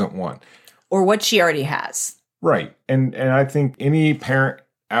doesn't want. Or what she already has. Right. And I think any parent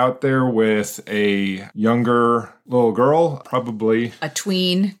out there with a younger little girl, probably a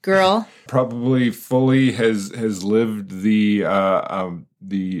tween girl, probably fully has lived the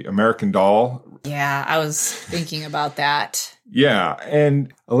American Doll. Yeah, I was thinking about that. Yeah.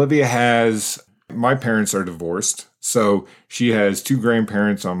 And Olivia my parents are divorced. So she has two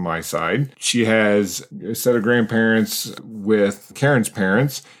grandparents on my side. She has a set of grandparents with Karen's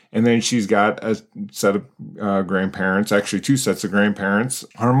parents. And then she's got a set of grandparents, actually two sets of grandparents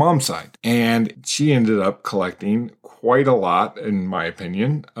on her mom's side. And she ended up collecting quite a lot, in my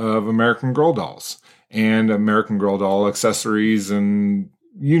opinion, of American Girl dolls and American Girl doll accessories and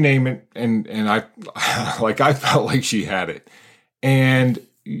you name it. And I felt like she had it. And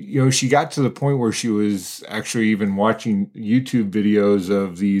she got to the point where she was actually even watching YouTube videos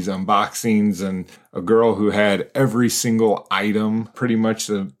of these unboxings and a girl who had every single item pretty much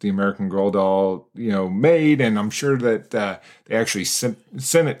that the American Girl doll, made. And I'm sure that they actually sent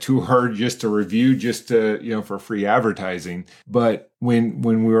it to her just to review, just to, for free advertising. But when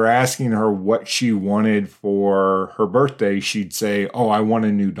we were asking her what she wanted for her birthday, she'd say, "Oh, I want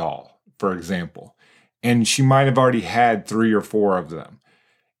a new doll," for example. And she might have already had 3 or 4 of them.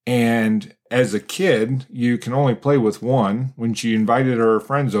 And as a kid, you can only play with one. When she invited her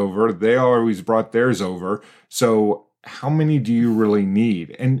friends over, they always brought theirs over. So how many do you really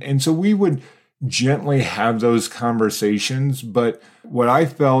need? And so we would gently have those conversations. But what I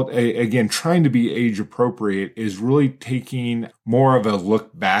felt, again, trying to be age appropriate, is really taking more of a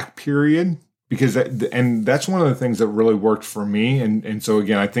look back period. Because that's one of the things that really worked for me. And so,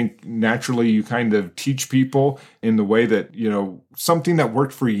 again, I think naturally you kind of teach people in the way that, something that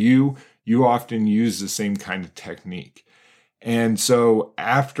worked for you, you often use the same kind of technique. And so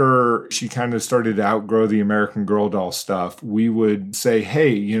after she kind of started to outgrow the American Girl doll stuff, we would say,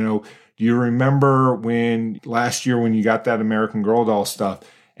 "Hey, do you remember last year when you got that American Girl doll stuff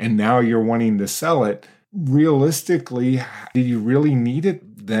and now you're wanting to sell it? Realistically, did you really need it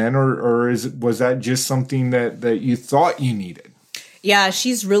then, or was that just something that you thought you needed?" Yeah,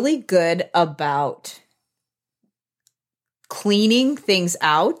 she's really good about cleaning things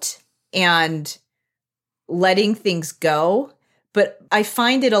out and letting things go. But I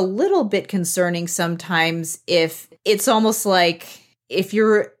find it a little bit concerning sometimes if it's almost like if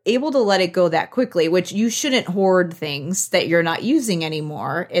you're able to let it go that quickly, which you shouldn't hoard things that you're not using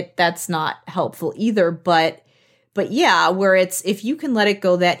anymore. That's not helpful either. But yeah, where it's, if you can let it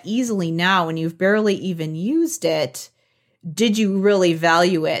go that easily now and you've barely even used it, did you really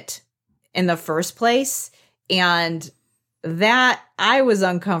value it in the first place? And that, I was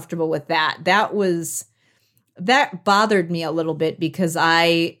uncomfortable with that. That was that bothered me a little bit because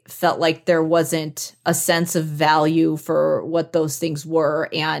I felt like there wasn't a sense of value for what those things were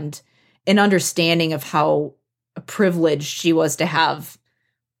and an understanding of how privileged she was to have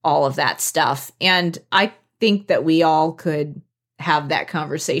all of that stuff. And I think that we all could have that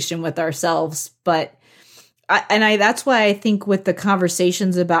conversation with ourselves. But that's why I think with the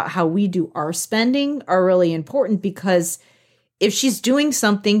conversations about how we do our spending are really important, because if she's doing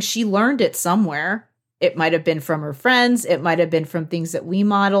something, she learned it somewhere. It might have been from her friends. It might have been from things that we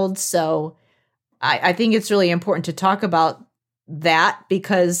modeled. So I think it's really important to talk about that,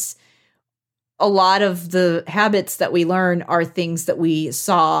 because a lot of the habits that we learn are things that we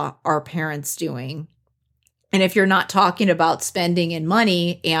saw our parents doing. And if you're not talking about spending and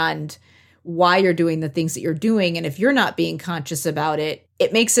money and why you're doing the things that you're doing, and if you're not being conscious about it,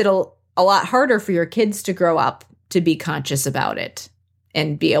 it makes it a lot harder for your kids to grow up to be conscious about it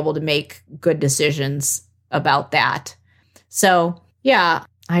and be able to make good decisions about that. So, yeah,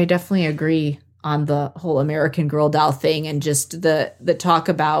 I definitely agree on the whole American Girl doll thing, and just the talk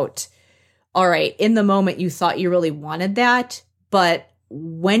about, all right, in the moment you thought you really wanted that, but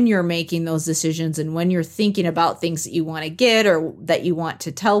when you're making those decisions and when you're thinking about things that you want to get or that you want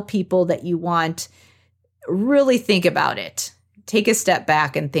to tell people that you want, really think about it. Take a step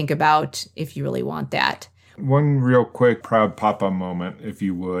back and think about if you really want that. One real quick proud papa moment, if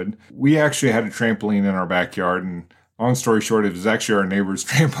you would. We actually had a trampoline in our backyard, and long story short, it was actually our neighbor's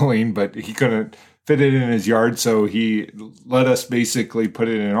trampoline, but he couldn't fit it in his yard, so he let us basically put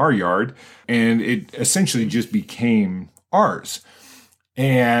it in our yard, and it essentially just became ours.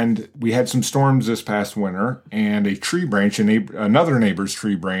 And we had some storms this past winter, and a tree branch, another neighbor's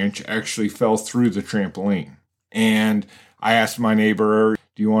tree branch, actually fell through the trampoline. And I asked my neighbor,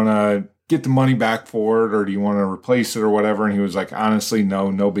 do you want to get the money back for it, or do you want to replace it or whatever? And he was like, honestly,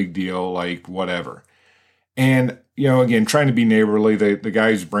 no big deal, like whatever. And, again, trying to be neighborly, the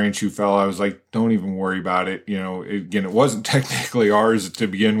guy's branch who fell, I was like, don't even worry about it. Again, it wasn't technically ours to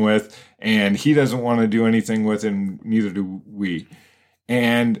begin with, and he doesn't want to do anything with it, and neither do we.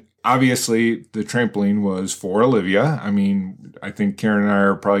 And obviously, the trampoline was for Olivia. I mean, I think Karen and I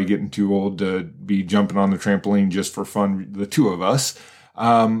are probably getting too old to be jumping on the trampoline just for fun, the two of us.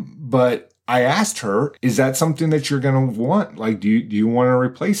 But I asked her, is that something that you're going to want? Like, do you want to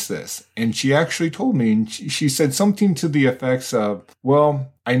replace this? And she actually told me, and she said something to the effects of,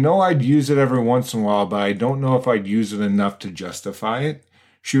 well, I know I'd use it every once in a while, but I don't know if I'd use it enough to justify it.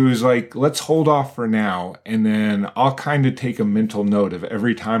 She was like, let's hold off for now, and then I'll kind of take a mental note of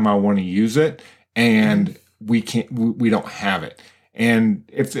every time I want to use it, and we don't have it. And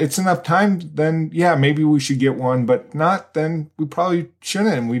if it's enough time, then yeah, maybe we should get one, but not, then we probably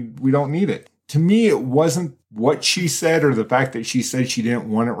shouldn't, and we don't need it. To me, it wasn't what she said or the fact that she said she didn't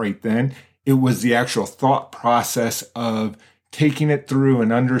want it right then. It was the actual thought process of taking it through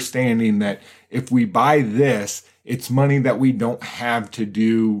and understanding that if we buy this, it's money that we don't have to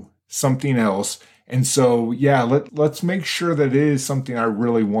do something else. And so, yeah, let's make sure that it is something I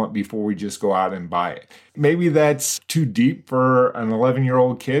really want before we just go out and buy it. Maybe that's too deep for an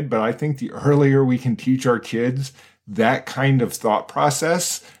 11-year-old kid, but I think the earlier we can teach our kids that kind of thought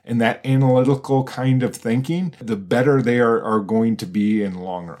process and that analytical kind of thinking, the better they are going to be in the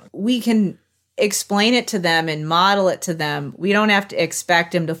long run. We can explain it to them and model it to them. We don't have to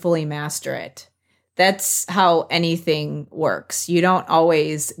expect them to fully master it. That's how anything works. You don't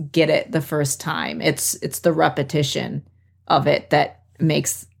always get it the first time. It's the repetition of it that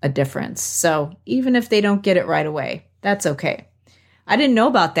makes a difference. So even if they don't get it right away, that's okay. I didn't know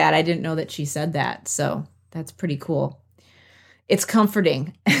about that. I didn't know that she said that. So that's pretty cool. It's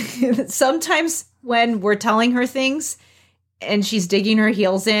comforting. Sometimes when we're telling her things and she's digging her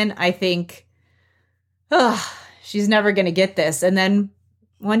heels in, I think, oh, she's never going to get this. And then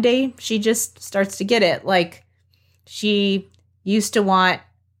one day she just starts to get it. Like, she used to want,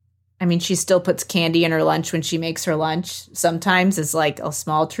 she still puts candy in her lunch when she makes her lunch. Sometimes it's like a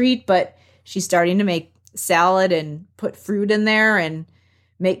small treat, but she's starting to make salad and put fruit in there and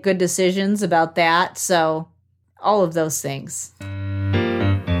make good decisions about that. So all of those things.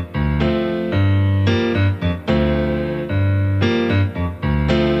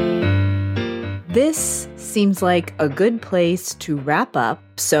 This seems like a good place to wrap up,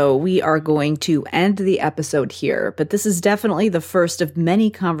 so we are going to end the episode here. But this is definitely the first of many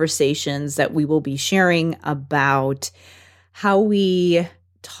conversations that we will be sharing about how we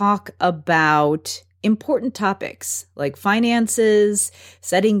talk about important topics like finances,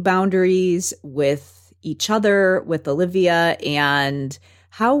 setting boundaries with each other, with Olivia, and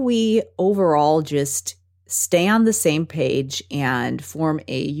how we overall just stay on the same page and form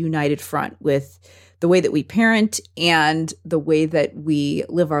a united front with the way that we parent, and the way that we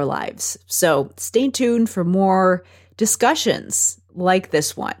live our lives. So stay tuned for more discussions like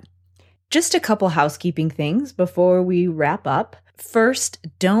this one. Just a couple housekeeping things before we wrap up. First,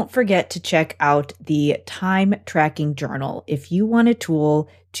 don't forget to check out the time tracking journal if you want a tool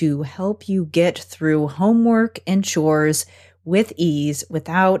to help you get through homework and chores with ease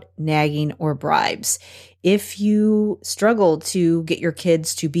without nagging or bribes. If you struggle to get your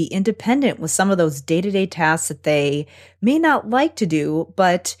kids to be independent with some of those day-to-day tasks that they may not like to do,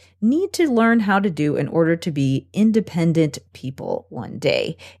 but need to learn how to do in order to be independent people one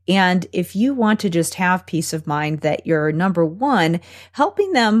day. And if you want to just have peace of mind that you're, number one,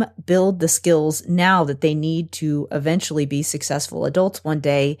 helping them build the skills now that they need to eventually be successful adults one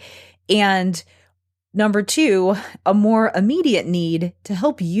day, and number two, a more immediate need to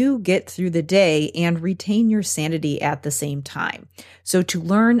help you get through the day and retain your sanity at the same time. So to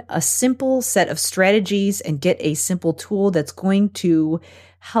learn a simple set of strategies and get a simple tool that's going to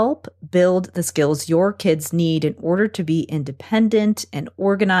help build the skills your kids need in order to be independent and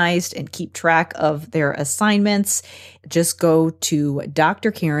organized and keep track of their assignments, just go to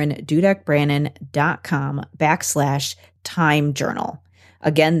drkarendudekbrannon.com/time journal.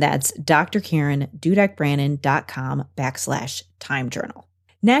 Again, that's drkarendudekbrannon.com/time journal.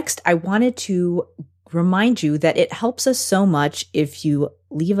 Next, I wanted to remind you that it helps us so much if you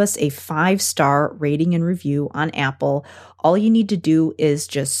leave us a 5-star rating and review on Apple. All you need to do is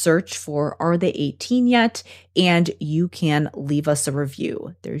just search for Are They 18 Yet? And you can leave us a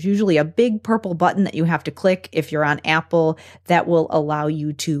review. There's usually a big purple button that you have to click if you're on Apple that will allow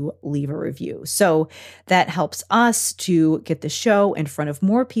you to leave a review. So that helps us to get the show in front of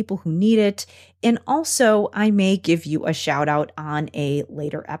more people who need it. And also, I may give you a shout out on a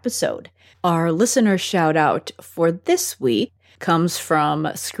later episode. Our listener shout out for this week comes from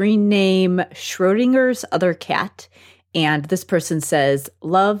screen name Schrodinger's Other Cat. And this person says,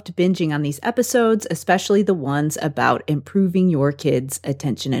 loved binging on these episodes, especially the ones about improving your kids'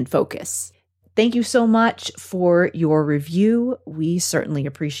 attention and focus. Thank you so much for your review. We certainly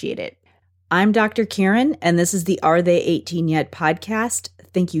appreciate it. I'm Dr. Karen, and this is the Are They 18 Yet podcast.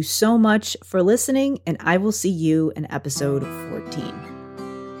 Thank you so much for listening, and I will see you in episode 14.